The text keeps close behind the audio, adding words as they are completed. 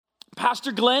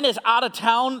Pastor Glenn is out of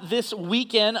town this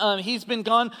weekend. He's been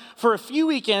gone for a few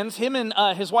weekends. Him and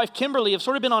his wife Kimberly have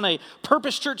sort of been on a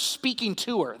Purpose Church speaking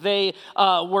tour. They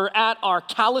were at our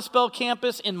Kalispell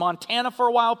campus in Montana for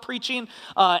a while preaching.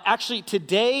 Actually,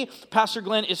 today, Pastor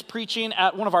Glenn is preaching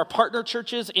at one of our partner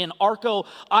churches in Arco,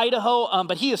 Idaho.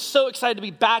 But he is so excited to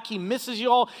be back. He misses you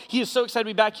all. He is so excited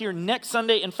to be back here next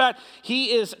Sunday. In fact,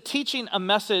 he is teaching a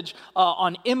message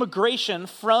on immigration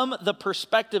from the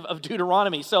perspective of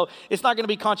Deuteronomy. So it's not going to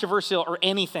be controversial or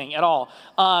anything at all.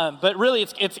 But really,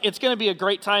 it's going to be a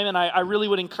great time, and I really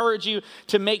would encourage you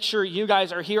to make sure you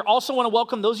guys are here. Also want to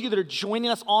welcome those of you that are joining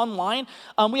us online.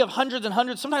 We have hundreds and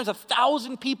hundreds, sometimes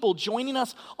 1,000 people joining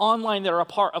us online that are a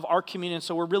part of our community,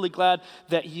 so we're really glad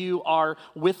that you are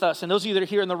with us. And those of you that are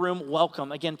here in the room,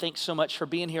 welcome. Again, thanks so much for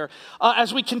being here.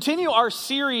 As we continue our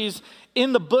series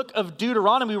in the book of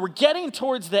Deuteronomy, we're getting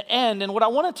towards the end, and what I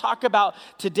want to talk about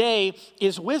today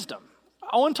is wisdom.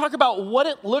 I want to talk about what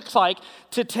it looks like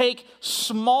to take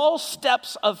small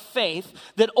steps of faith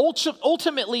that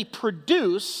ultimately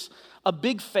produce a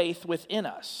big faith within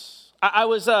us. I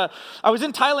was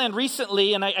in Thailand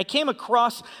recently, and I came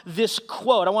across this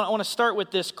quote. I want to start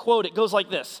with this quote. It goes like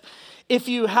this. If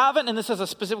you haven't, and this is a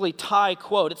specifically Thai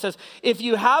quote, it says, if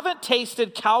you haven't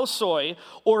tasted khao soi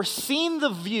or seen the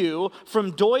view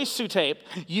from Doi Suthep,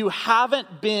 you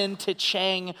haven't been to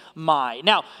Chiang Mai.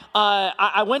 Now,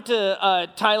 I went to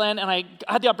Thailand, and I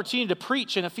had the opportunity to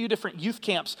preach in a few different youth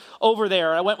camps over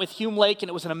there. I went with Hume Lake, and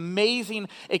it was an amazing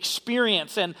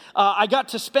experience. And I got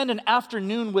to spend an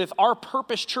afternoon with our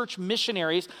Purpose Church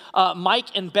missionaries, Mike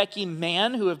and Becky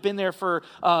Mann, who have been there for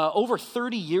over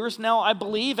 30 years now, I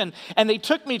believe. And they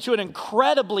took me to an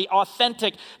incredibly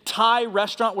authentic Thai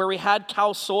restaurant where we had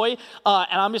khao soi. And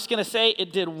I'm just going to say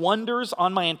it did wonders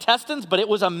on my intestines, but it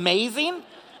was amazing.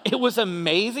 It was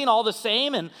amazing all the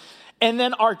same. And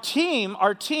then our team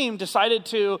decided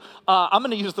to, I'm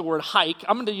going to use the word hike.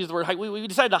 We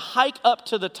decided to hike up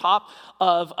to the top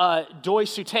of Doi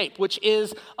Suthep, which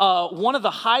is one of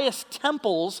the highest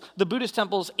temples, the Buddhist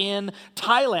temples in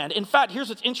Thailand. In fact, here's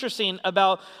what's interesting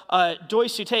about Doi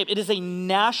Suthep. It is a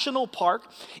national park.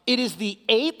 It is the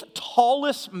 8th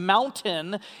tallest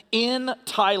mountain in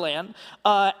Thailand.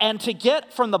 And to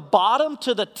get from the bottom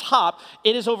to the top,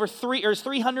 it is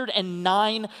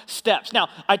 309 steps. Now,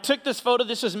 I took this photo.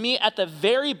 This is me at the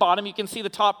very bottom. You can see the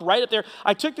top right up there.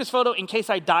 I took this photo in case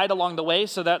I died along the way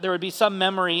so that there would be some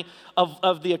memory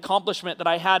of the accomplishment that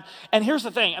I had. And here's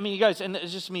the thing. I mean, you guys, and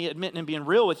it's just me admitting and being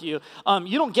real with you.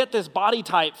 You don't get this body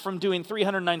type from doing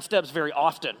 309 steps very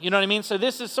often. You know what I mean? So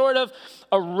this is sort of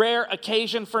a rare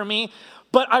occasion for me.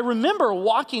 But I remember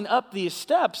walking up these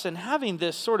steps and having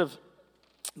this sort of,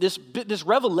 this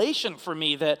revelation for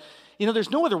me that, you know,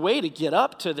 there's no other way to get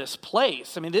up to this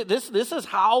place. I mean, this is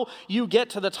how you get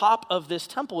to the top of this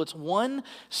temple. It's one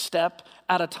step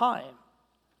at a time.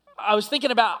 I was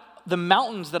thinking about the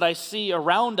mountains that I see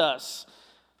around us.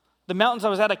 The mountains, I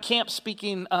was at a camp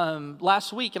speaking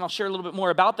last week, and I'll share a little bit more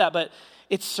about that, but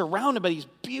it's surrounded by these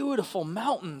beautiful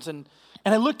mountains. And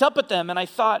I looked up at them, and I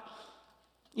thought,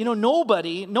 you know,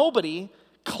 nobody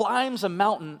climbs a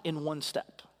mountain in one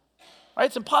step. Right?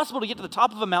 It's impossible to get to the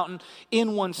top of a mountain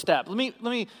in one step. Let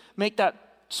me make that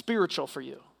spiritual for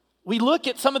you. We look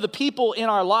at some of the people in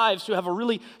our lives who have a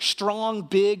really strong,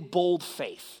 big, bold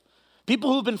faith.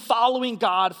 People who've been following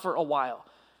God for a while.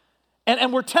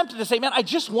 And we're tempted to say, man, I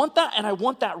just want that, and I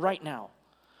want that right now.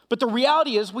 But the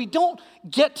reality is we don't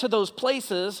get to those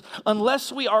places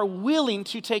unless we are willing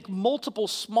to take multiple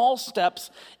small steps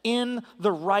in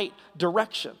the right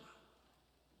direction.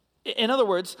 In other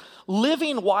words,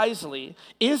 living wisely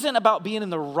isn't about being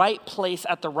in the right place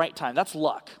at the right time. That's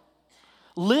luck.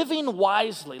 Living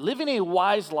wisely, living a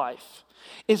wise life,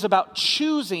 is about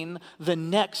choosing the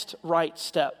next right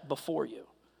step before you.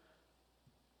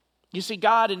 You see,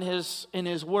 God in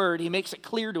His Word, He makes it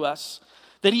clear to us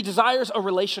that He desires a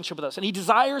relationship with us, and He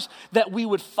desires that we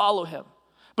would follow Him.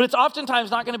 But it's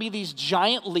oftentimes not going to be these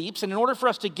giant leaps. And in order for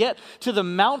us to get to the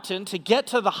mountain, to get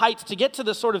to the heights, to get to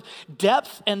the sort of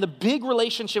depth and the big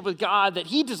relationship with God that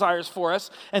He desires for us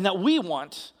and that we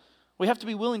want, we have to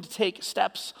be willing to take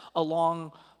steps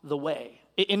along the way.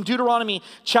 In Deuteronomy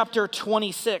chapter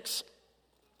 26,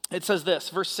 it says this,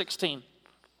 verse 16.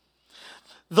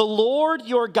 The Lord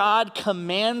your God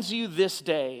commands you this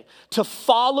day to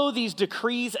follow these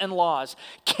decrees and laws.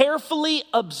 Carefully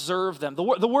observe them.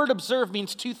 The word observe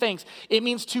means two things. It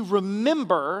means to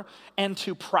remember and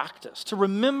to practice. To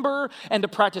remember and to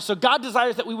practice. So God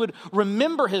desires that we would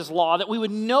remember His law, that we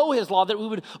would know His law, that we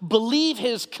would believe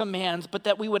His commands, but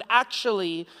that we would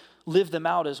actually live them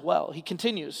out as well. He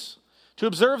continues, to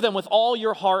observe them with all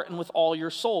your heart and with all your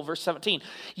soul. Verse 17,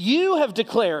 you have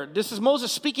declared, this is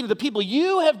Moses speaking to the people,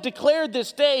 you have declared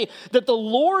this day that the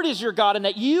Lord is your God and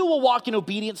that you will walk in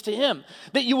obedience to him,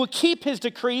 that you will keep his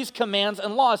decrees, commands,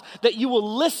 and laws, that you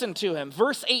will listen to him.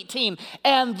 Verse 18,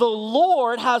 and the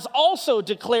Lord has also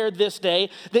declared this day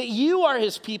that you are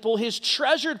his people, his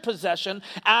treasured possession,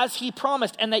 as he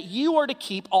promised, and that you are to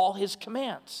keep all his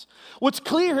commands. What's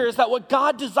clear here is that what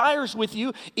God desires with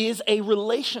you is a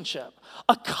relationship,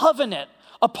 a covenant,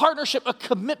 a partnership, a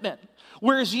commitment.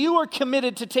 Whereas you are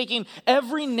committed to taking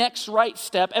every next right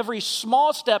step, every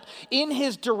small step in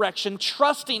his direction,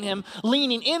 trusting him,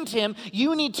 leaning into him,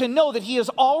 you need to know that he has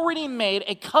already made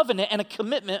a covenant and a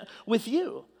commitment with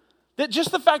you. That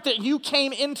just the fact that you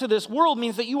came into this world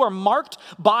means that you are marked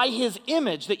by his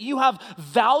image, that you have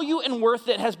value and worth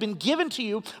that has been given to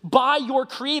you by your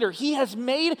Creator. He has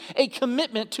made a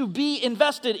commitment to be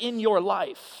invested in your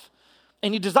life.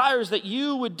 And he desires that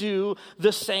you would do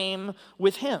the same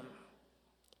with him.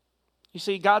 You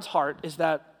see, God's heart is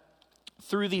that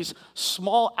through these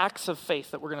small acts of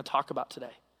faith that we're going to talk about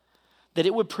today, that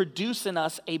it would produce in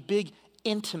us a big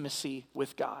intimacy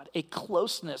with God, a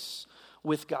closeness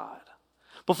with God.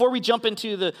 Before we jump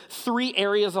into the three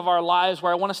areas of our lives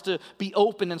where I want us to be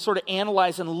open and sort of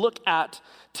analyze and look at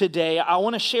today, I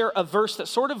want to share a verse that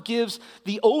sort of gives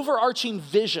the overarching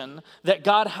vision that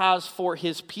God has for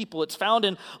his people. It's found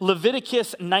in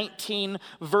Leviticus 19,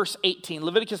 verse 18.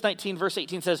 Leviticus 19, verse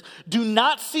 18 says, do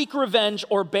not seek revenge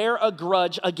or bear a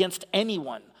grudge against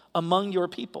anyone among your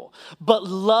people, but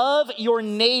love your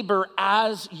neighbor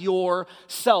as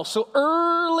yourself. So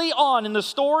early on in the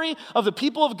story of the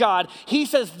people of God, he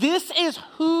says, this is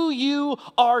who you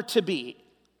are to be.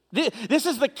 This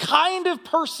is the kind of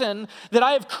person that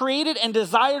I have created and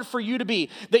desired for you to be,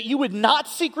 that you would not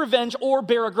seek revenge or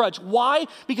bear a grudge. Why?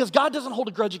 Because God doesn't hold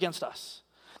a grudge against us.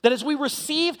 That as we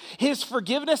receive his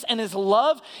forgiveness and his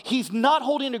love, he's not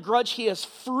holding a grudge. He has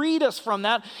freed us from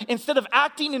that. Instead of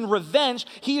acting in revenge,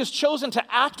 he has chosen to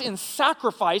act in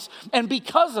sacrifice. And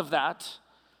because of that,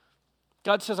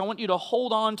 God says, I want you to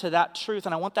hold on to that truth.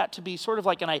 And I want that to be sort of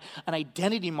like an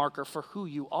identity marker for who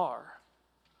you are.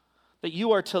 That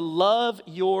you are to love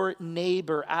your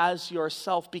neighbor as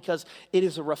yourself because it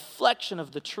is a reflection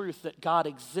of the truth that God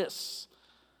exists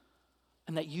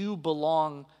and that you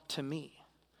belong to me.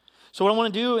 So what I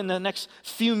want to do in the next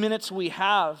few minutes we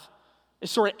have is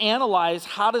sort of analyze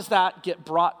how does that get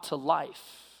brought to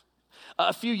life.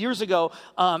 A few years ago,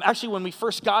 actually when we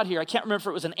first got here, I can't remember if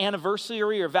it was an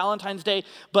anniversary or Valentine's Day,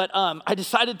 but I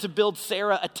decided to build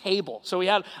Sarah a table. So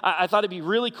I thought it'd be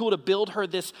really cool to build her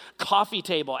this coffee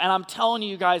table. And I'm telling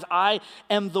you guys, I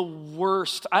am the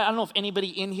worst. I don't know if anybody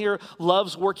in here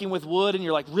loves working with wood and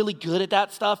you're like really good at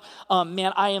that stuff.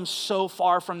 Man, I am so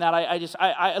far from that.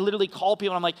 I literally call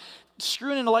people and I'm like,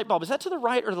 screwing in a light bulb, is that to the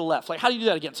right or the left? Like, how do you do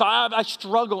that again? So I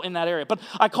struggle in that area. But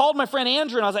I called my friend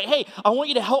Andrew and I was like, hey, I want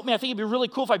you to help me. I think it'd be really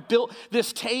cool if I built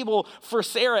this table for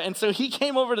Sarah. And so he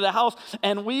came over to the house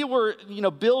and we were,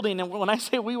 building. And when I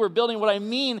say we were building, what I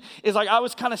mean is like I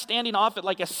was kind of standing off at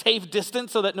like a safe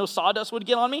distance so that no sawdust would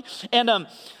get on me. And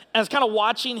I was kind of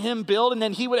watching him build, and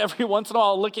then he would every once in a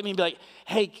while look at me and be like,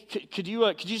 hey, could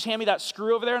you just hand me that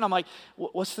screw over there? And I'm like,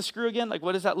 what's the screw again? Like,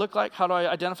 what does that look like? How do I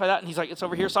identify that? And he's like, it's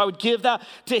over here. So I would give that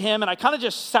to him, and I kind of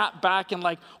just sat back and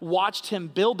like watched him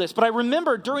build this. But I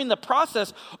remember during the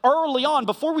process, early on,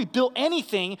 before we built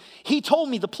anything, he told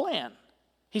me the plan.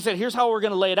 He said, here's how we're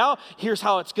going to lay it out. Here's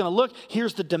how it's going to look.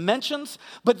 Here's the dimensions.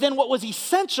 But then what was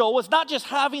essential was not just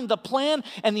having the plan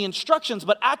and the instructions,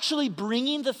 but actually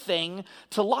bringing the thing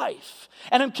to life.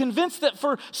 And I'm convinced that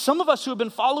for some of us who have been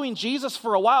following Jesus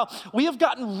for a while, we have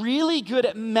gotten really good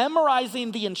at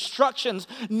memorizing the instructions,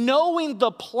 knowing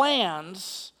the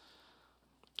plans,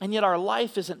 and yet our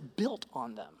life isn't built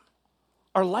on them.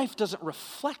 Our life doesn't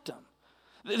reflect them.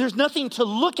 There's nothing to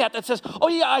look at that says, oh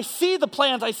yeah, I see the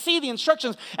plans, I see the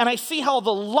instructions, and I see how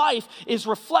the life is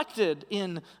reflected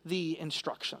in the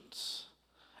instructions.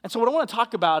 And so what I want to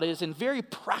talk about is in very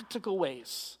practical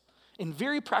ways,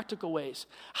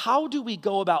 how do we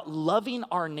go about loving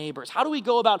our neighbors? How do we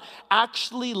go about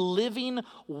actually living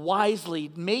wisely,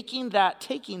 taking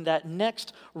that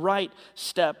next right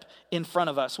step in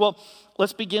front of us? Well,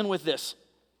 let's begin with this.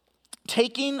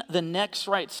 Taking the next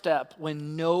right step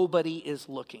when nobody is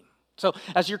looking. So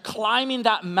as you're climbing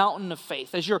that mountain of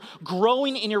faith, as you're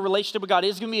growing in your relationship with God,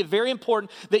 it's going to be very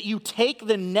important that you take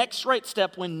the next right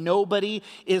step when nobody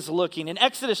is looking. In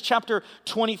Exodus chapter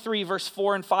 23, verse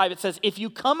 4 and 5, it says, if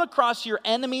you come across your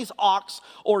enemy's ox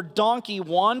or donkey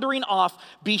wandering off,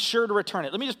 be sure to return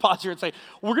it. Let me just pause here and say,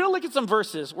 we're going to look at some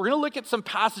verses. We're going to look at some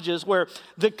passages where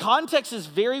the context is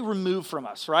very removed from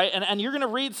us, right? And you're going to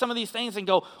read some of these things and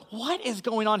go, what is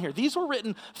going on here? These were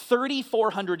written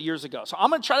 3,400 years ago. So I'm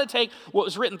going to try to take what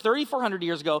was written 3,400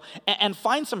 years ago and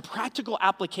find some practical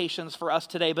applications for us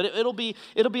today. But it'll be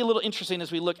a little interesting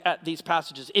as we look at these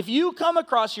passages. If you come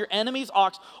across your enemy's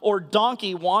ox or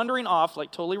donkey wandering off,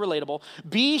 like totally relatable,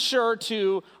 be sure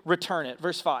to return it.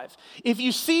 Verse 5. If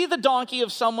you see the donkey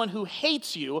of someone who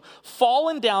hates you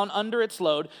fallen down under its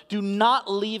load, do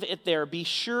not leave it there. Be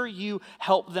sure you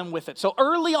help them with it. So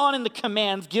early on in the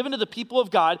commands given to the people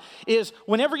of God is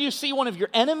whenever you see one of your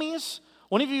enemies,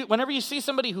 whenever you see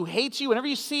somebody who hates you, whenever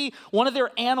you see one of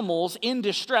their animals in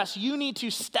distress, you need to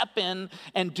step in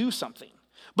and do something.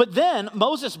 But then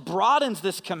Moses broadens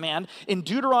this command in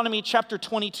Deuteronomy chapter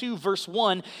 22, verse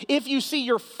 1. If you see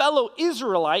your fellow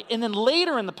Israelite, and then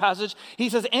later in the passage, he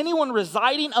says, anyone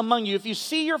residing among you, if you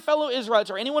see your fellow Israelites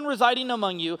or anyone residing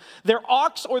among you, their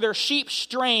ox or their sheep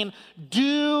straying,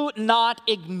 do not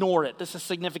ignore it. This is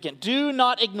significant. Do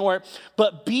not ignore it,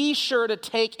 but be sure to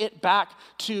take it back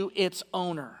to its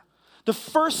owner. The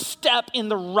first step in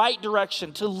the right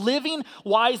direction to living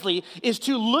wisely is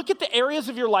to look at the areas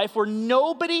of your life where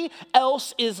nobody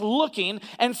else is looking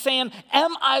and saying,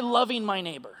 am I loving my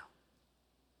neighbor?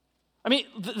 I mean,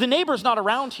 the neighbor's not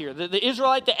around here. The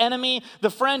Israelite, the enemy, the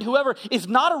friend, whoever is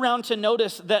not around to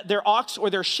notice that their ox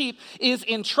or their sheep is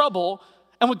in trouble.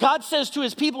 And what God says to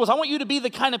his people is, I want you to be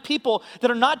the kind of people that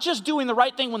are not just doing the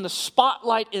right thing when the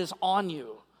spotlight is on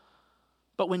you,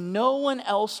 but when no one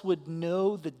else would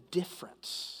know the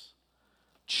difference.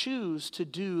 Choose to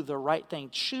do the right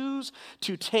thing. Choose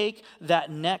to take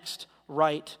that next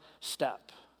right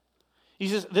step. He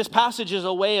says this passage is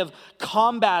a way of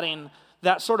combating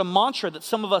that sort of mantra that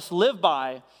some of us live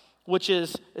by, which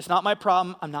is, it's not my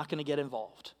problem, I'm not going to get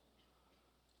involved.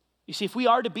 You see, if we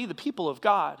are to be the people of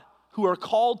God who are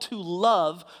called to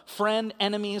love friend,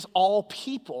 enemies, all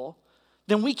people,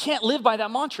 then we can't live by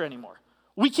that mantra anymore.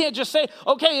 We can't just say,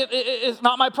 okay, it's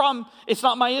not my problem, it's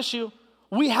not my issue.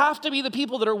 We have to be the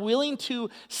people that are willing to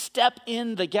step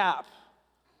in the gap,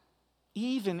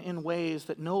 even in ways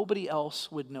that nobody else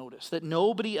would notice, that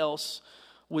nobody else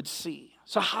would see.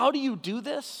 So how do you do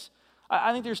this?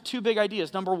 I think there's two big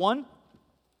ideas. Number one,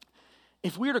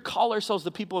 if we are to call ourselves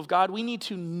the people of God, we need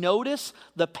to notice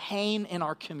the pain in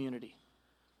our community.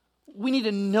 We need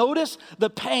to notice the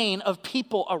pain of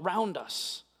people around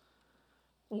us.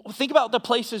 Think about the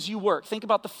places you work. Think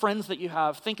about the friends that you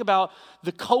have. Think about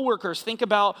the coworkers. Think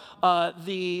about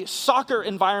the soccer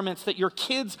environments that your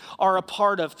kids are a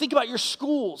part of. Think about your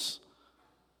schools.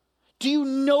 Do you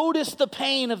notice the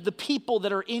pain of the people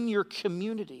that are in your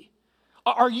community?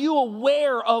 Are you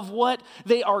aware of what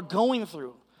they are going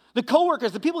through? The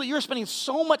coworkers, the people that you're spending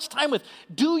so much time with,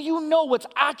 do you know what's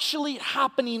actually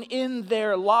happening in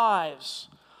their lives?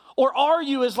 Or are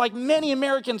you, as like many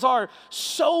Americans are,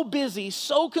 so busy,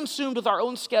 so consumed with our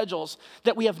own schedules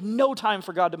that we have no time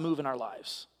for God to move in our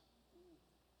lives?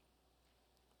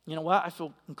 You know what? I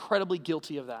feel incredibly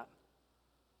guilty of that.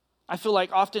 I feel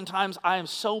like oftentimes I am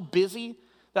so busy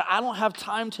that I don't have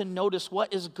time to notice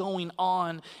what is going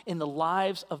on in the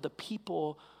lives of the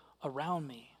people around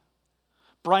me.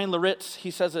 Brian Laritz,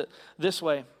 he says it this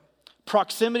way: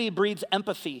 proximity breeds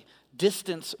empathy,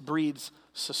 distance breeds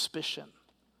suspicion.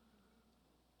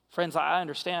 Friends, I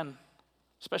understand,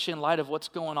 especially in light of what's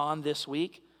going on this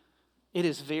week, it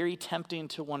is very tempting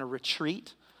to want to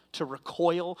retreat, to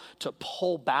recoil, to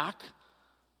pull back,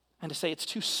 and to say it's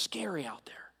too scary out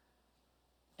there.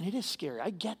 And it is scary, I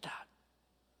get that.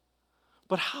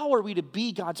 But how are we to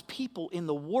be God's people in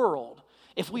the world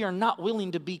if we are not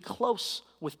willing to be close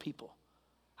with people?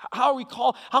 How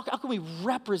can we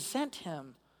represent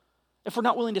him if we're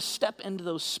not willing to step into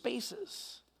those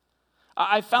spaces?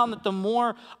 I found that the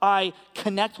more I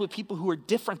connect with people who are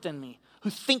different than me, who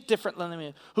think differently than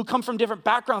me, who come from different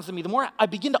backgrounds than me, the more I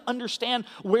begin to understand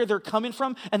where they're coming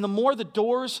from, and the more the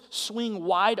doors swing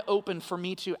wide open for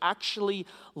me to actually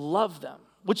love them.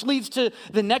 Which leads to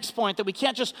the next point, that we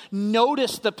can't just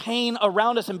notice the pain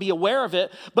around us and be aware of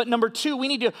it, but number two, we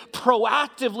need to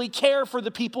proactively care for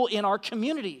the people in our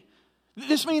community.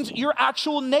 This means your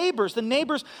actual neighbors, the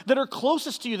neighbors that are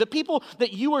closest to you, the people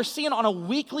that you are seeing on a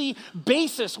weekly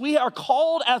basis. We are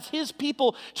called as his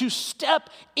people to step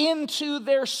into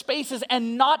their spaces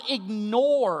and not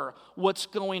ignore what's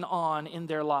going on in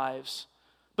their lives.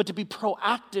 but to be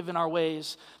proactive in our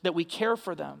ways that we care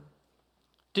for them.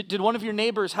 Did one of your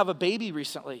neighbors have a baby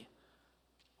recently?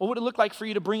 What would it look like for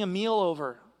you to bring a meal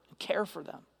over and care for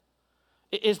them?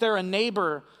 Is there a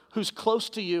neighbor who's close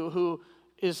to you who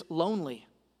is lonely?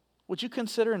 Would you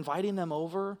consider inviting them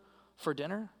over for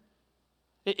dinner?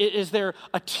 Is there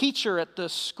a teacher at the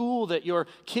school that your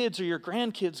kids or your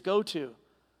grandkids go to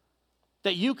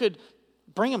that you could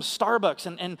bring them Starbucks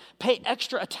and pay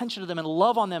extra attention to them and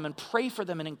love on them and pray for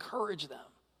them and encourage them?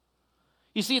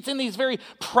 You see, it's in these very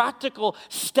practical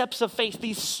steps of faith,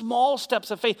 these small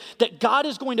steps of faith, that God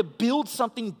is going to build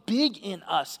something big in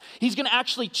us. He's going to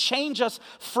actually change us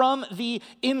from the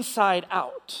inside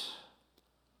out.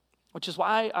 Which is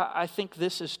why I think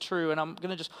this is true, and I'm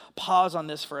going to just pause on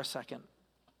this for a second.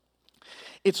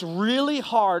 It's really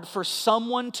hard for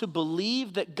someone to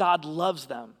believe that God loves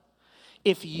them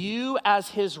if you, as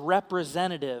his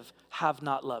representative, have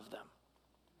not loved them.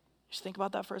 Just think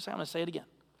about that for a second. I'm going to say it again.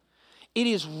 It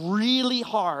is really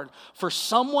hard for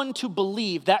someone to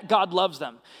believe that God loves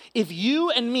them if you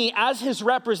and me, as his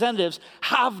representatives,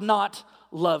 have not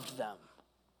loved them.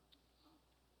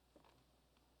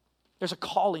 There's a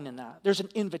calling in that. There's an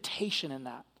invitation in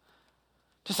that.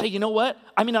 To say, you know what?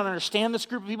 I may not understand this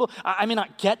group of people. I may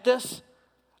not get this.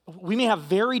 We may have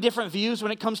very different views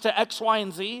when it comes to X, Y,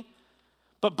 and Z.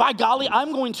 But by golly,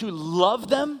 I'm going to love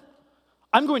them.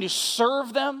 I'm going to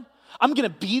serve them. I'm going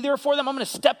to be there for them. I'm going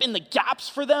to step in the gaps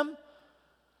for them.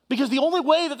 Because the only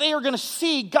way that they are going to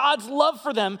see God's love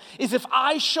for them is if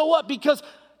I show up, because,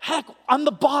 heck, I'm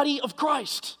the body of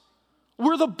Christ.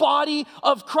 We're the body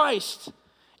of Christ.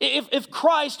 If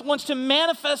Christ wants to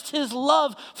manifest his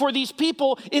love for these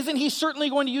people, isn't he certainly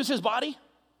going to use his body?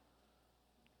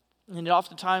 And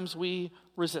oftentimes we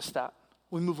resist that.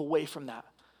 We move away from that.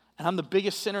 And I'm the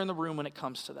biggest sinner in the room when it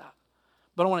comes to that.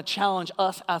 But I want to challenge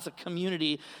us as a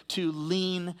community to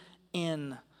lean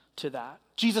in to that.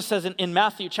 Jesus says in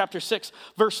Matthew chapter 6,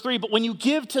 verse 3, but when you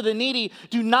give to the needy,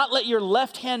 do not let your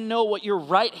left hand know what your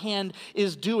right hand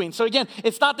is doing. So again,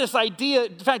 it's not this idea.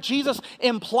 In fact, Jesus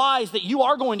implies that you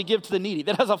are going to give to the needy.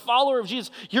 That as a follower of Jesus,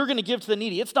 you're going to give to the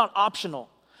needy. It's not optional.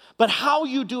 But how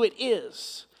you do it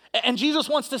is. And Jesus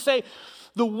wants to say,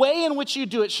 the way in which you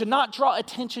do it should not draw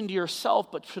attention to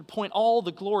yourself, but should point all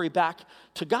the glory back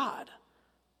to God.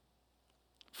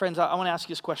 Friends, I want to ask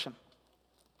you this question.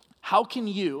 How can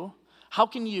you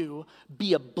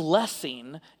be a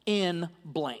blessing in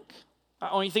blank?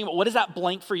 I want you to think about, what is that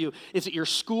blank for you? Is it your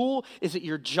school? Is it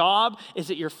your job? Is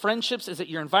it your friendships? Is it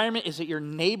your environment? Is it your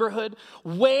neighborhood?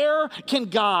 Where can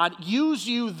God use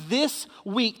you this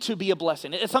week to be a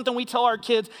blessing? It's something we tell our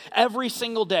kids every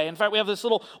single day. In fact, we have this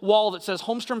little wall that says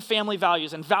Holmstrom Family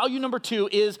Values, and value number 2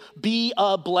 is be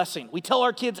a blessing. We tell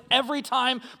our kids every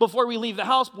time before we leave the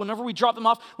house, whenever we drop them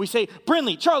off, we say,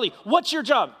 Brinley, Charlie, what's your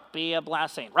job? Be a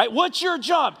blessing, right? What's your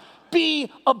job?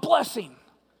 Be a blessing.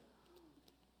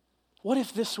 What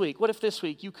if this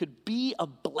week you could be a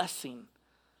blessing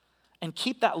and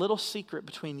keep that little secret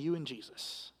between you and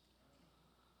Jesus?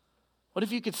 What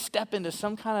if you could step into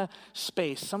some kind of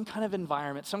space, some kind of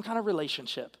environment, some kind of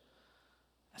relationship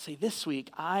and say, this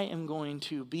week I am going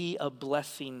to be a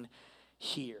blessing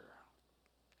here.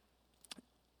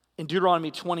 In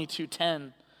Deuteronomy 22:10,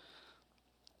 it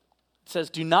says,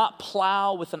 do not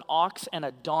plow with an ox and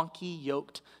a donkey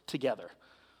yoked together.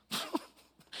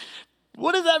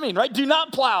 What does that mean, right? Do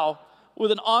not plow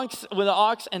with an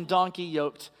ox and donkey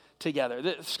yoked together.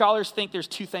 The scholars think there's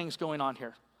 2 things going on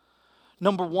here.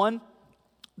 Number 1,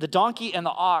 the donkey and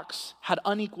the ox had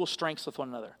unequal strengths with one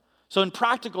another. So in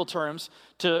practical terms,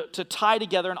 to tie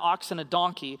together an ox and a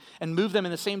donkey and move them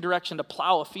in the same direction to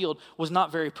plow a field was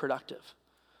not very productive.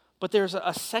 But there's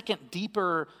a second,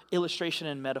 deeper illustration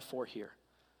and metaphor here.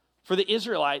 For the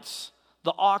Israelites,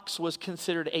 the ox was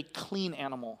considered a clean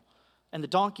animal, and the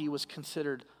donkey was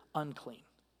considered unclean.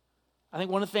 I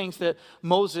think one of the things that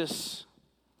Moses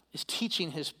is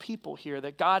teaching his people here,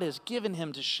 that God has given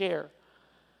him to share,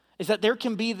 is that there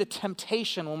can be the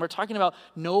temptation, when we're talking about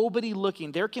nobody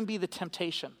looking, there can be the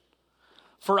temptation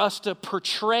for us to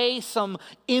portray some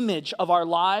image of our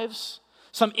lives,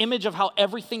 some image of how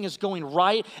everything is going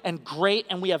right and great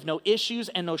and we have no issues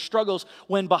and no struggles,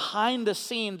 when behind the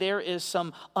scene there is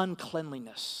some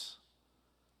uncleanliness.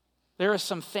 There are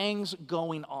some things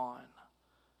going on.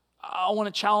 I want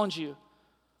to challenge you.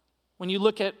 When you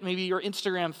look at maybe your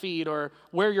Instagram feed or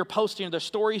where you're posting, the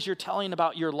stories you're telling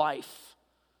about your life,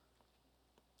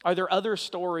 are there other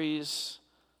stories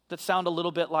that sound a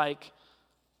little bit like,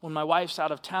 when my wife's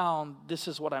out of town, this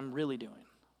is what I'm really doing?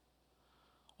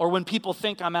 Or when people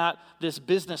think I'm at this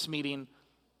business meeting,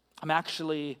 I'm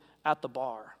actually at the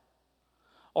bar.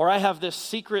 Or I have this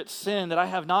secret sin that I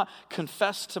have not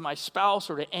confessed to my spouse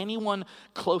or to anyone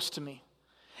close to me.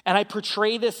 And I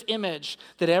portray this image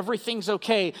that everything's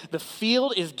okay. The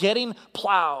field is getting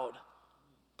plowed.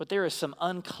 But there is some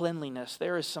uncleanliness.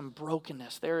 There is some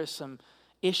brokenness. There is some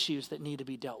issues that need to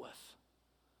be dealt with.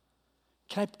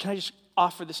 Can I just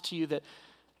offer this to you that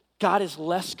God is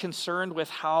less concerned with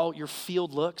how your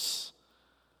field looks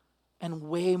and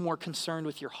way more concerned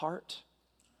with your heart?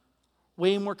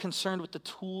 Way more concerned with the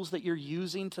tools that you're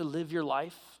using to live your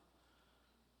life?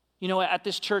 You know, at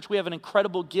this church, we have an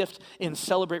incredible gift in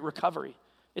Celebrate Recovery.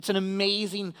 It's an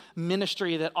amazing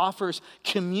ministry that offers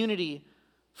community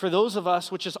for those of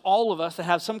us, which is all of us, that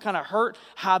have some kind of hurt,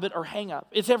 habit, or hang up.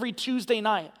 It's every Tuesday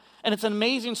night. And it's an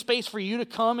amazing space for you to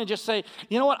come and just say,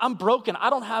 you know what, I'm broken. I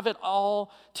don't have it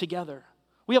all together.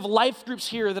 We have life groups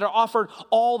here that are offered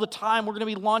all the time. We're going to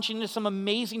be launching into some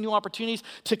amazing new opportunities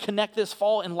to connect this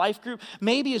fall in life group.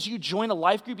 Maybe as you join a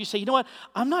life group, you say, you know what,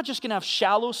 I'm not just going to have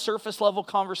shallow surface level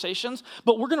conversations,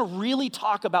 but we're going to really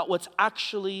talk about what's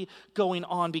actually going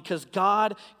on because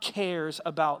God cares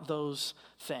about those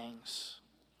things.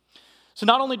 So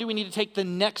not only do we need to take the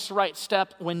next right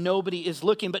step when nobody is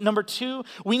looking, but number two,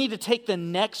 we need to take the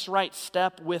next right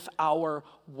step with our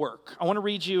work. I want to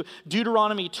read you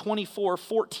Deuteronomy 24,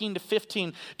 14 to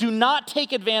 15. Do not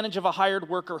take advantage of a hired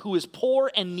worker who is poor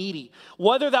and needy,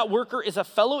 whether that worker is a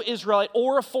fellow Israelite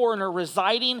or a foreigner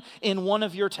residing in one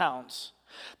of your towns.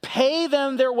 Pay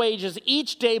them their wages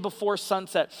each day before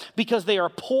sunset because they are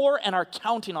poor and are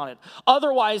counting on it.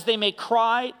 Otherwise, they may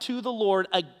cry to the Lord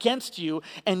against you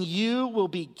and you will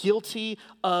be guilty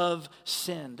of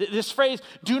sin. This phrase,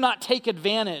 do not take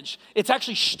advantage, it's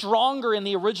actually stronger in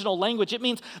the original language. It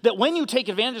means that when you take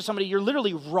advantage of somebody, you're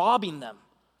literally robbing them.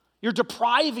 You're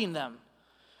depriving them.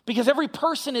 Because every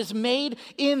person is made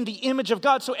in the image of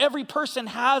God. So every person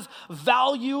has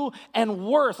value and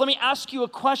worth. Let me ask you a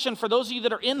question for those of you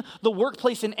that are in the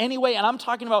workplace in any way. And I'm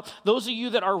talking about those of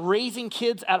you that are raising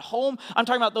kids at home. I'm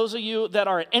talking about those of you that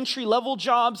are at entry-level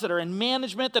jobs, that are in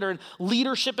management, that are in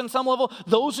leadership in some level.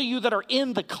 Those of you that are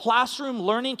in the classroom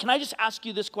learning. Can I just ask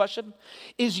you this question?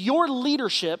 Is your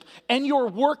leadership and your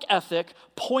work ethic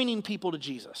pointing people to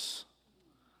Jesus?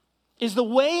 Is the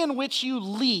way in which you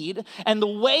lead and the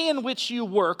way in which you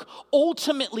work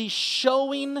ultimately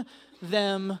showing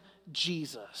them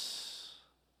Jesus?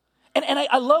 And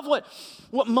I love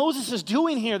what Moses is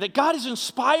doing here, that God is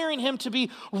inspiring him to be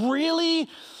really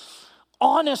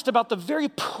honest about the very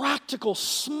practical,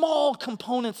 small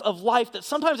components of life that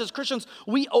sometimes as Christians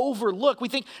we overlook. We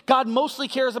think God mostly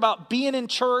cares about being in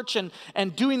church and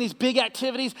doing these big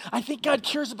activities. I think God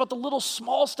cares about the little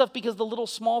small stuff because the little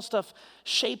small stuff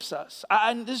shapes us.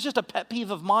 This is just a pet peeve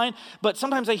of mine, but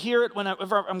sometimes I hear it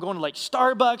whenever I'm going to like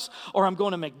Starbucks or I'm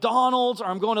going to McDonald's or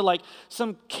I'm going to like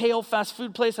some kale fast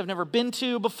food place I've never been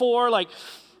to before. Like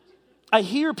I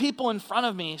hear people in front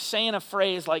of me saying a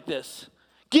phrase like this: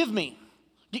 give me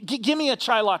a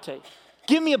chai latte.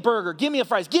 Give me a burger. Give me a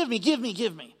fries. Give me.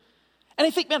 And I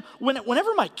think, man,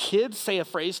 whenever my kids say a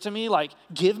phrase to me like,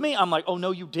 give me, I'm like, oh,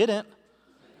 no, you didn't.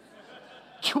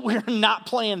 We're not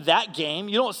playing that game.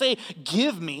 You don't say,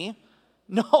 give me.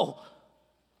 No.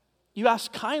 You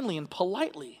ask kindly and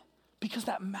politely because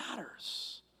that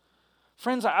matters.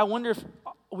 Friends, I wonder if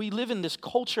we live in this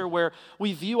culture where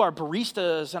we view our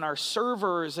baristas and our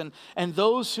servers and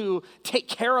those who take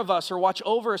care of us or watch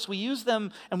over us, we use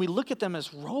them and we look at them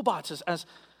as robots, as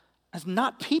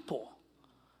not people.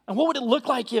 And what would it look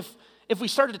like if we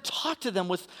started to talk to them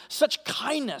with such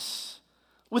kindness,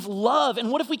 with love?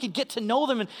 And what if we could get to know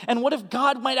them? And what if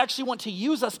God might actually want to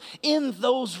use us in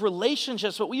those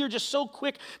relationships? But we are just so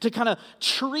quick to kind of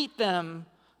treat them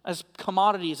as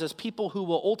commodities, as people who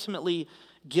will ultimately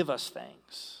give us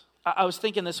things. I was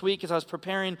thinking this week as I was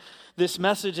preparing this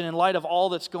message, and in light of all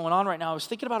that's going on right now, I was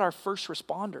thinking about our first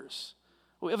responders.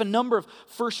 We have a number of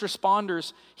first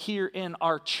responders here in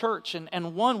our church,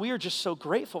 and one, we are just so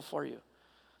grateful for you.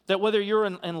 That whether you're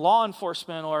in law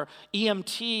enforcement or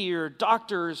EMT or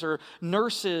doctors or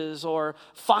nurses or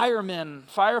firemen,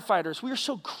 firefighters, we are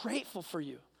so grateful for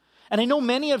you. And I know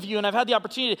many of you, and I've had the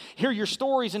opportunity to hear your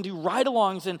stories and do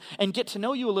ride-alongs and get to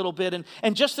know you a little bit.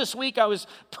 And just this week, I was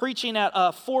preaching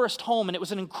at Forest Home, and it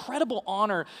was an incredible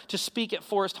honor to speak at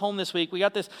Forest Home this week. We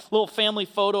got this little family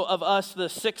photo of us, the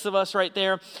 6 of us right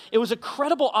there. It was a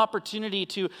credible opportunity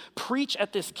to preach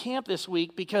at this camp this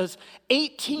week because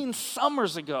 18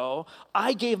 summers ago,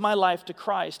 I gave my life to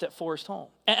Christ at Forest Home.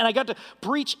 And I got to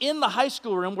preach in the high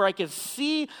school room where I could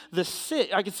see the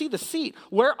seat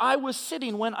where I was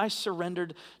sitting when I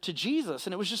surrendered to Jesus.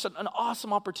 And it was just an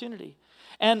awesome opportunity.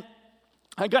 And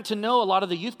I got to know a lot of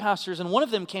the youth pastors, and one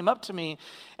of them came up to me,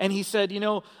 and he said,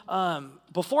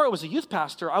 before I was a youth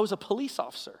pastor, I was a police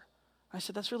officer. I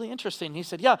said, that's really interesting. And he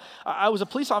said, yeah, I was a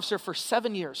police officer for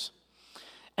 7 years.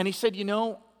 And he said,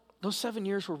 those 7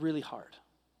 years were really hard.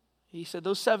 He said,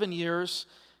 those 7 years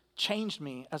changed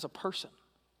me as a person.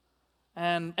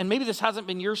 And maybe this hasn't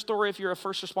been your story if you're a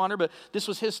first responder, but this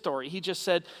was his story. He just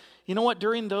said, you know what,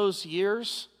 during those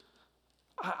years,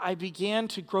 I began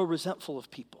to grow resentful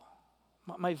of people.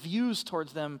 My views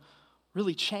towards them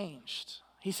really changed.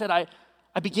 He said, I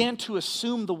began to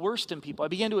assume the worst in people. I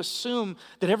began to assume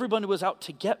that everybody was out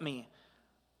to get me.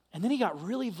 And then he got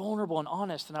really vulnerable and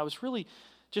honest, and I was really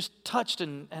just touched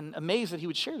and amazed that he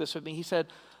would share this with me. He said,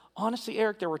 honestly,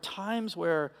 Eric, there were times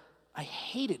where I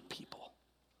hated people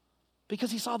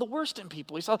because he saw the worst in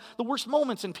people. He saw the worst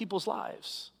moments in people's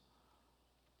lives.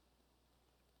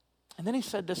 And then he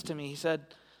said this to me. He said,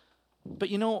 but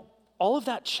all of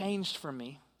that changed for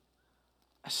me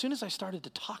as soon as I started to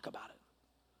talk about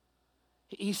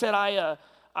it. He said, I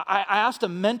asked a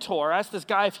mentor, I asked this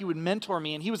guy if he would mentor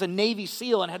me, and he was a Navy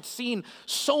SEAL and had seen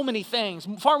so many things,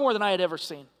 far more than I had ever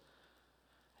seen.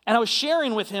 And I was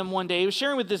sharing with him one day, he was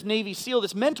sharing with this Navy SEAL,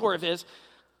 this mentor of his,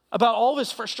 about all of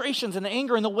his frustrations and the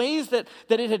anger and the ways that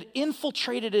it had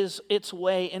infiltrated its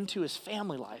way into his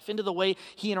family life, into the way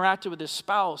he interacted with his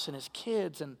spouse and his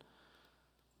kids. And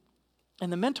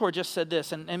the mentor just said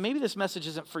this, and maybe this message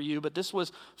isn't for you, but this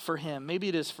was for him. Maybe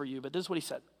it is for you, but this is what he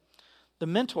said. The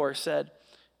mentor said,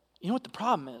 you know what the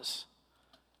problem is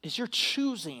you're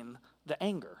choosing the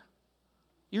anger.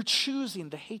 You're choosing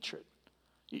the hatred.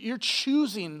 You're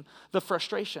choosing the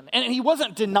frustration. And he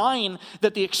wasn't denying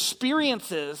that the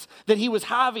experiences that he was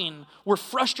having were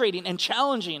frustrating and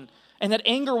challenging, and that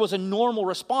anger was a normal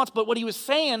response. But what he was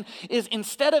saying is,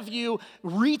 instead of you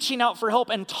reaching out for help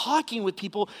and talking with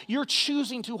people, you're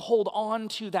choosing to hold on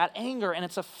to that anger, and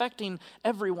it's affecting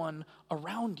everyone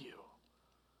around you.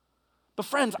 But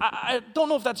friends, I don't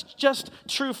know if that's just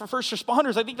true for first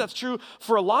responders. I think that's true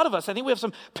for a lot of us. I think we have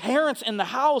some parents in the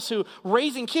house who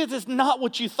raising kids is not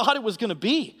what you thought it was going to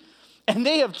be. And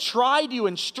they have tried you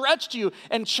and stretched you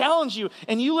and challenged you.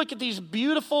 And you look at these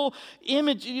beautiful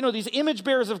these image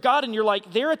bearers of God, and you're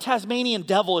like, they're a Tasmanian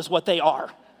devil is what they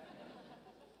are.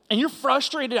 And you're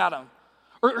frustrated at them.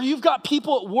 Or you've got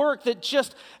people at work that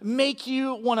just make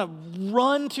you want to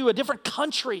run to a different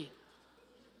country.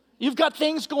 You've got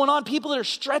things going on, people that are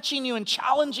stretching you and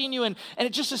challenging you, and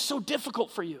it just is so difficult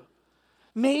for you.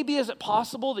 Maybe is it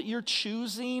possible that you're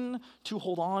choosing to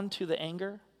hold on to the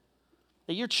anger?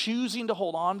 That you're choosing to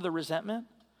hold on to the resentment?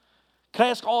 Can I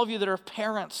ask all of you that are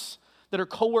parents, that are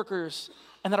coworkers,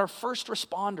 and that are first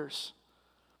responders,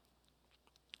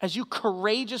 as you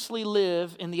courageously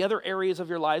live in the other areas of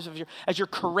your lives, as you're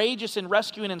courageous in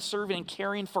rescuing and serving and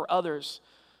caring for others,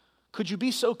 could you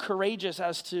be so courageous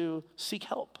as to seek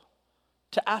help,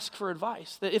 to ask for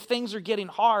advice, that if things are getting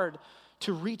hard,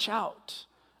 to reach out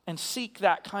and seek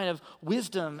that kind of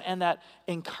wisdom and that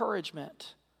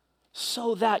encouragement,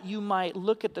 so that you might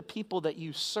look at the people that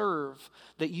you serve,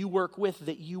 that you work with,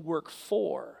 that you work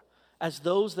for, as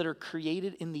those that are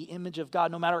created in the image of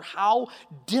God. No matter how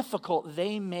difficult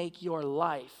they make your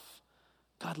life,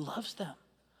 God loves them,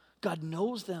 God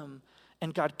knows them,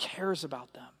 and God cares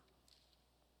about them.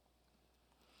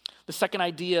 The second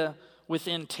idea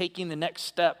within taking the next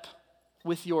step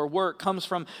with your work comes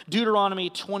from Deuteronomy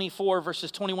 24,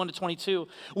 verses 21 to 22.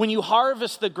 When you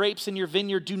harvest the grapes in your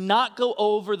vineyard, do not go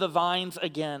over the vines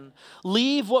again.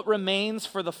 Leave what remains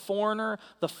for the foreigner,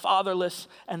 the fatherless,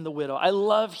 and the widow. I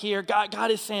love here, God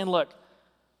is saying, look,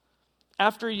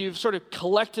 after you've sort of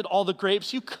collected all the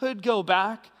grapes, you could go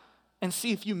back and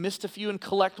see if you missed a few and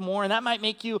collect more, and that might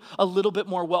make you a little bit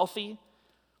more wealthy.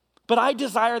 But I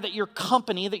desire that your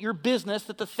company, that your business,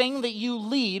 that the thing that you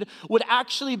lead would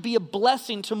actually be a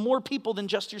blessing to more people than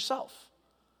just yourself.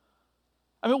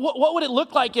 I mean, what would it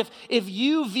look like if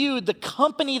you viewed the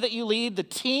company that you lead, the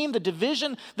team, the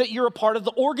division that you're a part of,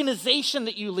 the organization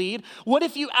that you lead? What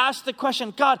if you asked the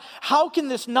question, God, how can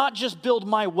this not just build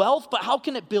my wealth, but how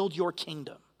can it build your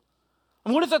kingdom?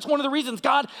 And what if that's one of the reasons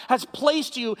God has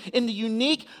placed you in the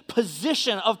unique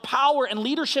position of power and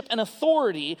leadership and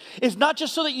authority, is not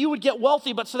just so that you would get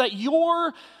wealthy, but so that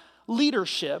your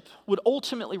leadership would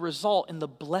ultimately result in the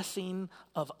blessing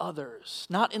of others,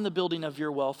 not in the building of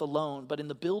your wealth alone, but in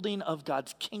the building of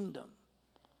God's kingdom.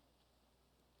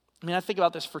 I mean, I think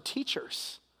about this for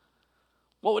teachers.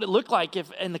 What would it look like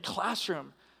if in the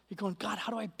classroom you're going, God,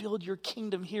 how do I build your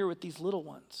kingdom here with these little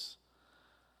ones?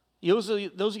 Those of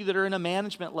you that are in a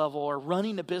management level or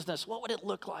running a business, what would it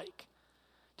look like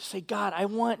to say, God, I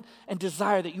want and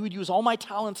desire that you would use all my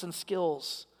talents and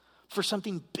skills for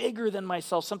something bigger than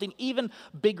myself, something even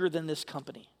bigger than this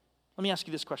company. Let me ask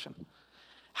you this question.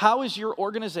 How is your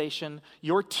organization,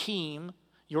 your team,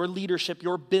 your leadership,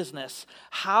 your business,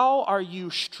 how are you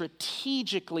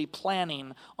strategically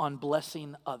planning on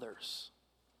blessing others?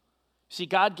 See,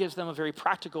 God gives them a very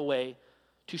practical way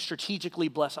to strategically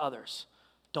bless others.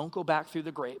 Don't go back through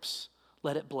the grapes.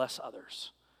 Let it bless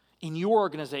others. In your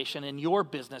organization, in your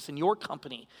business, in your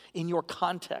company, in your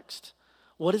context,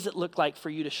 what does it look like for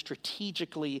you to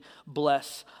strategically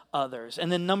bless others?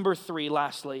 And then number 3,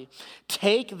 lastly,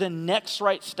 take the next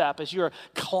right step as you're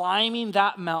climbing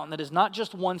that mountain that is not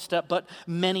just one step, but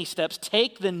many steps.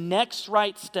 Take the next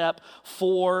right step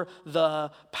for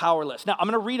the powerless. Now, I'm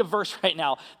going to read a verse right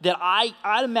now that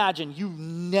I'd imagine you've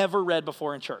never read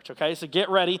before in church, okay? So get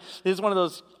ready. This is one of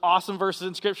those awesome verses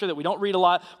in Scripture that we don't read a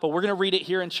lot, but we're going to read it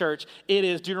here in church. It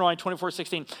is Deuteronomy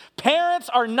 24:16. Parents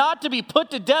are not to be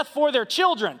put to death for their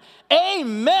children.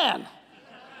 Amen.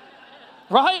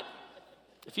 Right?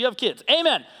 If you have kids,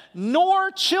 amen.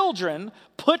 Nor children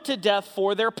put to death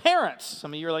for their parents.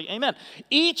 Some of you are like, amen.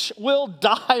 Each will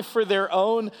die for their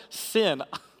own sin.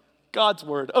 God's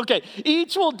word. Okay,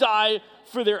 each will die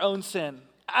for their own sin.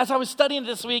 As I was studying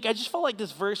this week, I just felt like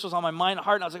this verse was on my mind and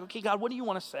heart, and I was like, okay, God, what do you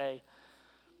want to say?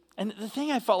 And the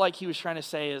thing I felt like he was trying to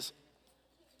say is,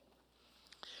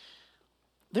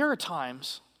 there are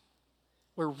times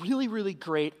where really, really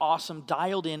great, awesome,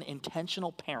 dialed-in,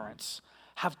 intentional parents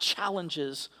have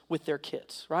challenges with their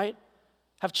kids, right?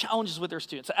 Have challenges with their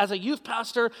students. As a youth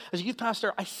pastor,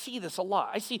 I see this a lot.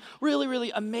 I see really,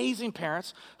 really amazing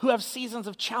parents who have seasons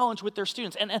of challenge with their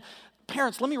students. And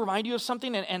parents, let me remind you of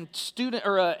something,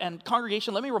 and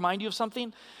congregation, let me remind you of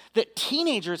something, that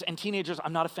teenagers,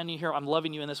 I'm not offending you here, I'm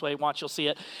loving you in this way, watch, you'll see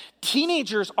it.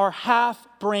 Teenagers are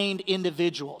half-brained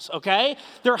individuals, okay?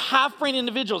 They're half-brained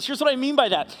individuals. Here's what I mean by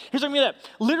that.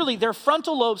 Literally, their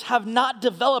frontal lobes have not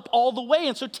developed all the way,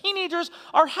 and so teenagers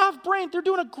are half-brained. They're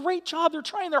doing a great job. They're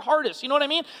trying their hardest, you know what I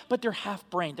mean? But they're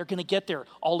half-brained. They're going to get there.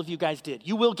 All of you guys did.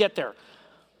 You will get there.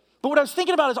 But what I was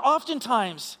thinking about is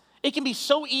oftentimes, it can be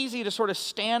so easy to sort of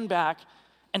stand back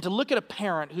and to look at a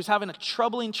parent who's having a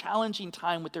troubling, challenging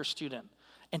time with their student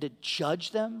and to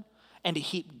judge them and to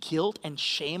heap guilt and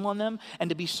shame on them and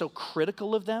to be so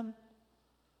critical of them.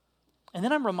 And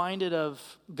then I'm reminded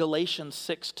of Galatians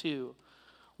 6:2,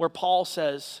 where Paul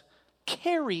says,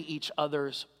 carry each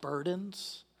other's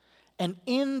burdens, and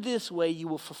in this way you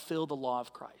will fulfill the law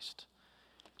of Christ.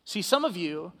 See, some of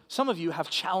you have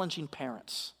challenging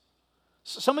parents.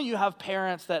 Some of you have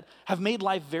parents that have made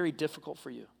life very difficult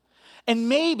for you. And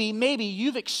maybe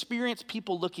you've experienced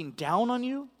people looking down on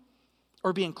you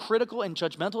or being critical and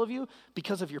judgmental of you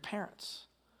because of your parents.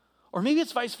 Or maybe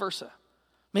it's vice versa.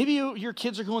 Maybe your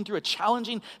kids are going through a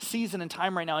challenging season and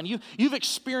time right now, and you've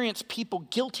experienced people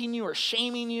guilting you or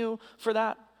shaming you for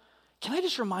that. Can I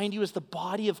just remind you as the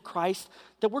body of Christ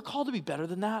that we're called to be better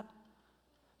than that?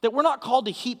 That we're not called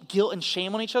to heap guilt and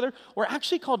shame on each other. We're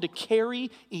actually called to carry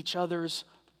each other's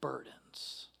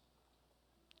burdens.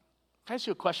 Can I ask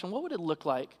you a question? What would it look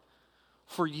like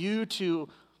for you to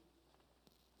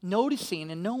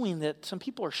noticing and knowing that some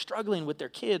people are struggling with their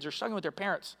kids or struggling with their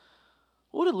parents?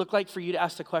 What would it look like for you to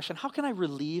ask the question, how can I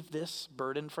relieve this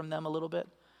burden from them a little bit?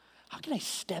 How can I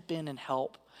step in and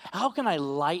help? How can I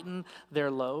lighten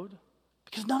their load?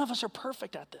 Because none of us are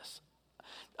perfect at this.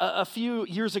 A few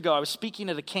years ago, I was speaking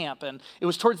at a camp, and it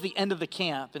was towards the end of the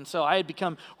camp. And so I had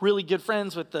become really good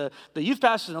friends with the youth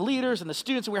pastors and the leaders and the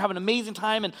students, and we were having an amazing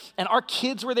time. And our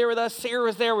kids were there with us. Sarah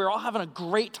was there. We were all having a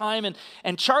great time.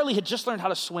 And Charlie had just learned how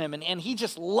to swim, and he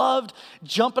just loved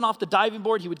jumping off the diving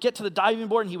board. He would get to the diving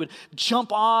board, and he would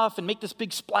jump off and make this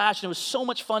big splash, and it was so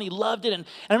much fun. He loved it. And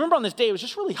I remember on this day, it was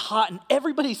just really hot, and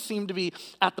everybody seemed to be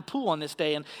at the pool on this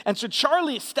day. And so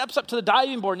Charlie steps up to the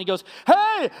diving board, and he goes,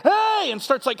 hey, and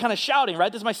starts like kind of shouting,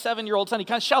 right? This is my 7-year-old son. He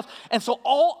kind of shouts. And so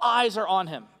all eyes are on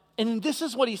him. And this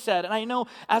is what he said. And I know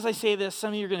as I say this, some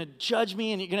of you are going to judge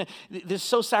me and this is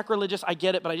so sacrilegious. I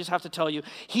get it, but I just have to tell you.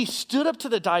 He stood up to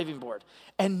the diving board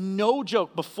and no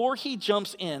joke, before he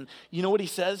jumps in, you know what he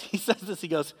says? He says this, he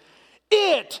goes,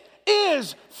 "It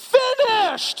is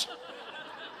finished."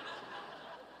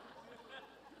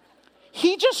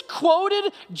 He just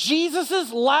quoted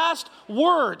Jesus's last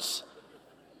words.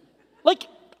 Like,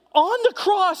 on the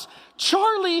cross,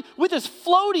 Charlie, with his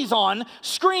floaties on,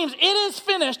 screams, "It is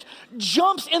finished,"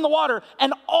 jumps in the water,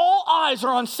 and all eyes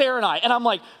are on Sarah and I. And I'm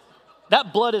like,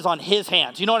 that blood is on his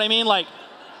hands. You know what I mean? Like,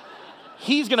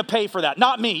 he's going to pay for that,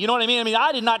 not me. You know what I mean?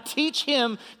 I did not teach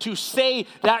him to say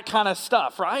that kind of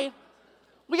stuff, right?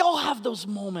 We all have those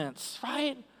moments,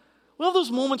 right? We have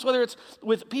those moments, whether it's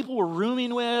with people we're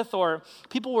rooming with or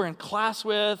people we're in class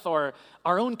with or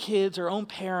our own kids, our own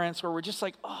parents, where we're just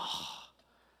like, oh,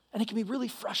 and it can be really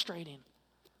frustrating.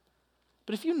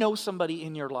 But if you know somebody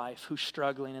in your life who's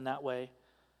struggling in that way,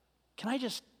 can I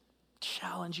just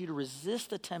challenge you to resist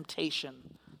the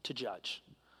temptation to judge,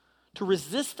 to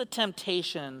resist the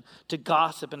temptation to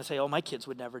gossip and to say, oh, my kids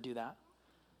would never do that.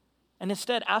 And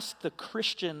instead ask the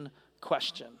Christian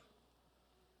question.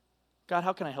 God,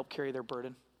 how can I help carry their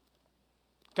burden?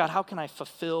 God, how can I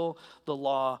fulfill the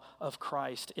law of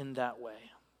Christ in that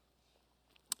way?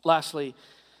 Lastly,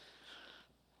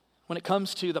 when it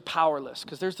comes to the powerless,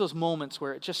 because there's those moments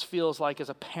where it just feels like as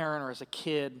a parent or as a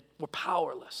kid, we're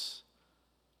powerless.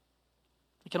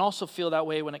 It can also feel that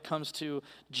way when it comes to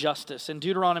justice. In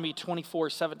Deuteronomy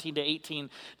 24:17-18,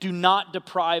 do not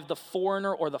deprive the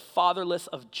foreigner or the fatherless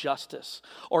of justice,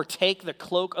 or take the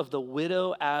cloak of the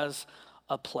widow as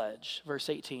a pledge. Verse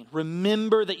 18,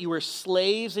 remember that you were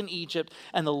slaves in Egypt,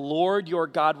 and the Lord your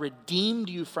God redeemed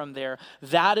you from there.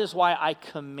 That is why I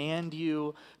command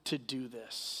you to do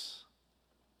this.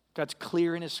 God's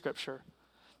clear in his scripture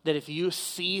that if you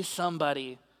see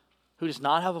somebody who does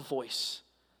not have a voice,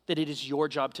 that it is your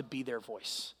job to be their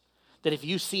voice. That if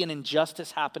you see an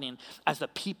injustice happening as the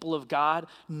people of God,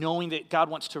 knowing that God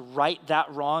wants to right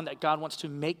that wrong, that God wants to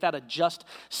make that a just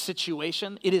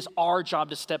situation, it is our job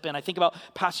to step in. I think about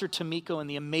Pastor Tamiko and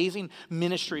the amazing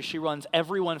ministry she runs,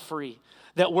 Everyone Free,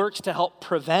 that works to help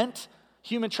prevent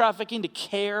human trafficking, to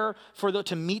care for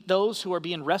to meet those who are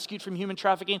being rescued from human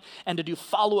trafficking, and to do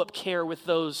follow-up care with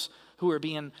those who are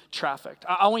being trafficked.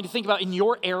 I want you to think about in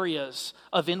your areas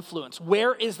of influence,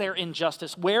 where is there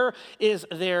injustice? Where is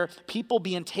there people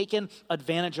being taken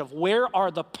advantage of? Where are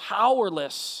the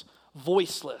powerless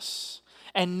voiceless?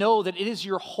 And know that it is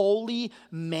your holy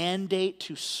mandate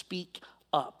to speak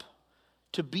up,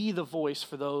 to be the voice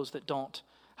for those that don't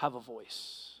have a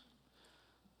voice.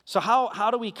 So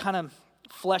how do we kind of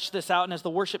flesh this out? And as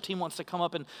the worship team wants to come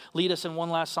up and lead us in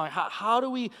one last song, how do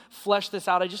we flesh this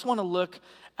out? I just want to look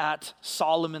at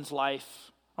Solomon's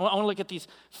life. I want to look at these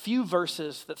few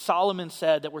verses that Solomon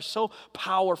said that were so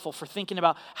powerful for thinking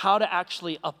about how to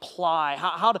actually apply,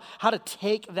 how to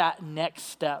take that next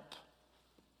step.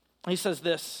 He says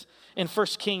this in 1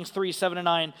 Kings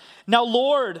 3:7-9. Now,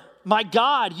 Lord, my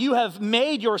God, you have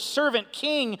made your servant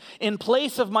king in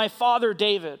place of my father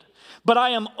David. But I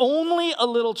am only a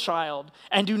little child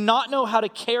and do not know how to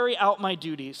carry out my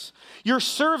duties. Your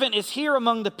servant is here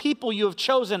among the people you have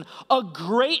chosen, a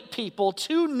great people,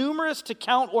 too numerous to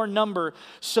count or number.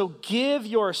 So give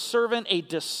your servant a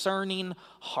discerning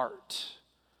heart.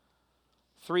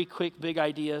 3 quick big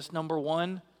ideas. Number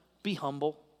 1, be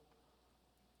humble.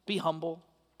 Be humble.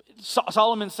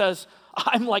 Solomon says,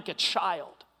 I'm like a child.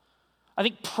 I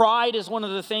think pride is one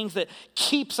of the things that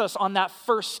keeps us on that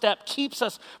first step, keeps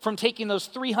us from taking those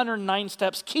 309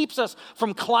 steps, keeps us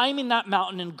from climbing that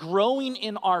mountain and growing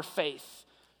in our faith.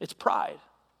 It's pride.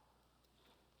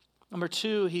 Number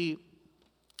 2, he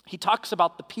talks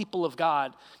about the people of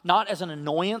God, not as an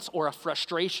annoyance or a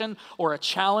frustration or a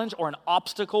challenge or an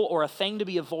obstacle or a thing to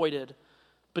be avoided,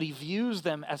 but he views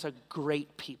them as a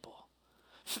great people.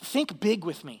 Think big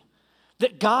with me.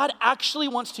 That God actually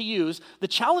wants to use the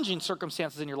challenging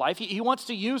circumstances in your life. He wants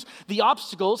to use the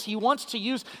obstacles. He wants to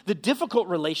use the difficult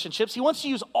relationships. He wants to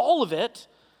use all of it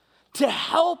to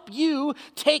help you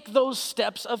take those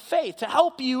steps of faith, to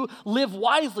help you live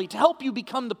wisely, to help you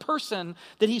become the person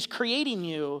that he's creating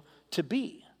you to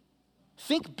be.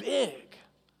 Think big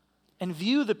and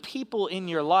view the people in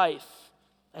your life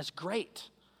as great,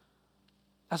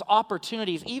 as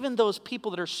opportunities, even those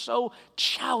people that are so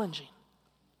challenging,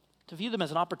 to view them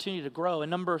as an opportunity to grow. And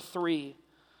number three,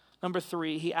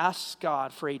 he asks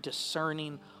God for a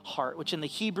discerning heart, which in the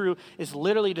Hebrew is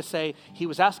literally to say he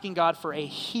was asking God for a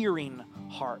hearing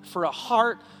heart, for a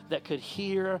heart that could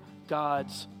hear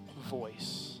God's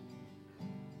voice.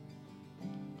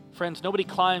 Friends, nobody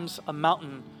climbs a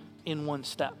mountain in one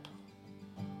step.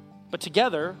 But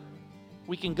together,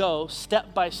 we can go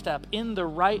step by step in the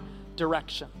right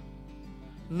direction,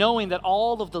 knowing that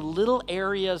all of the little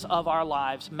areas of our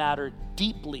lives matter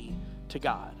deeply to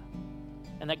God.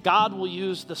 And that God will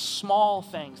use the small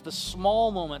things, the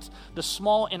small moments, the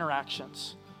small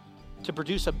interactions to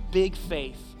produce a big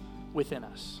faith within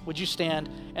us. Would you stand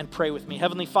and pray with me?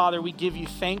 Heavenly Father, we give you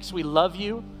thanks. We love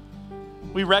you.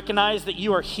 We recognize that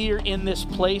you are here in this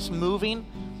place moving.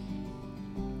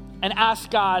 And ask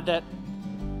God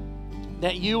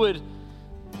that you would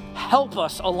help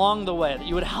us along the way, that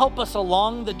you would help us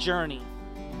along the journey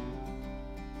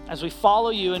as we follow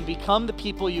you and become the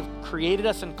people you've created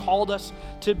us and called us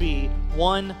to be,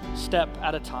 one step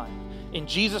at a time. In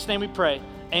Jesus' name we pray,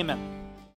 amen.